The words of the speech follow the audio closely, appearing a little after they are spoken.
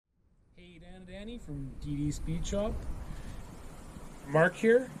Dan and Danny from DD Speed Shop. Mark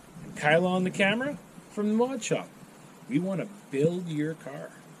here, and Kyla on the camera from the Mod Shop. We want to build your car.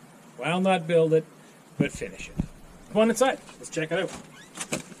 Well, not build it, but finish it. Come on inside. Let's check it out.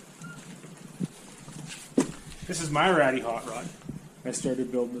 This is my ratty hot rod. I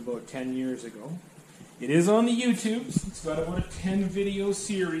started building about 10 years ago. It is on the YouTubes. It's got about a 10 video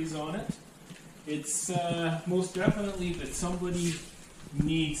series on it. It's most definitely that somebody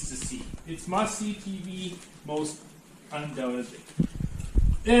needs to see. It's must-see TV, most undoubtedly.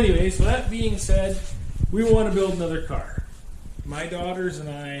 Anyway, so that being said, we want to build another car. My daughters and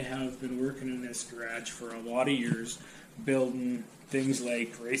I have been working in this garage for a lot of years, building things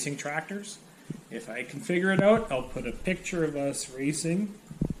like racing tractors. If I can figure it out, I'll put a picture of us racing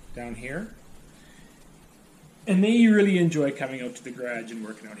down here. And they really enjoy coming out to the garage and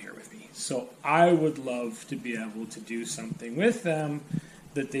working out here with me. So I would love to be able to do something with them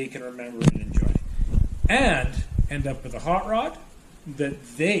that they can remember and enjoy. And end up with a hot rod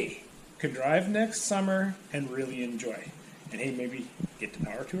that they could drive next summer and really enjoy. And hey, maybe get the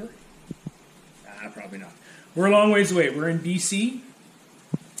power tour? Probably not. We're a long ways away. We're in BC.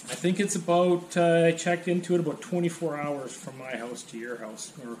 I think it's about, I checked into it, about 24 hours from my house to your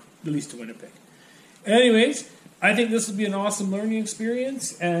house, or at least to Winnipeg. Anyways, I think this will be an awesome learning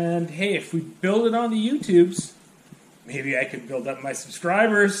experience, and hey, if we build it on the YouTubes, maybe I could build up my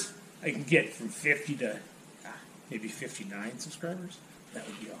subscribers. I can get from 50 to maybe 59 subscribers. That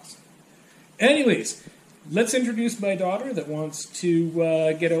would be awesome. Anyways, let's introduce my daughter that wants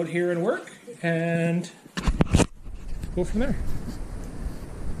to get out here and work, and go from there.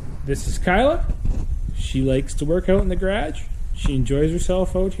 This is Kyla. She likes to work out in the garage. She enjoys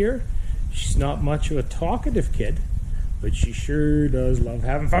herself out here. She's not much of a talkative kid, but she sure does love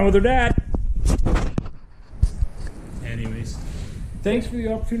having fun with her dad. Anyways, thanks for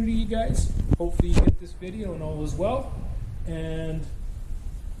the opportunity, you guys. Hopefully you get this video and all is well. And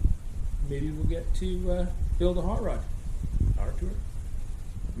maybe we'll get to build a hot rod. Power tour?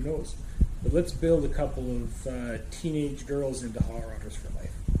 Who knows? But let's build a couple of teenage girls into hot rodders for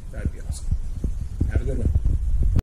life. That'd be awesome. Have a good one.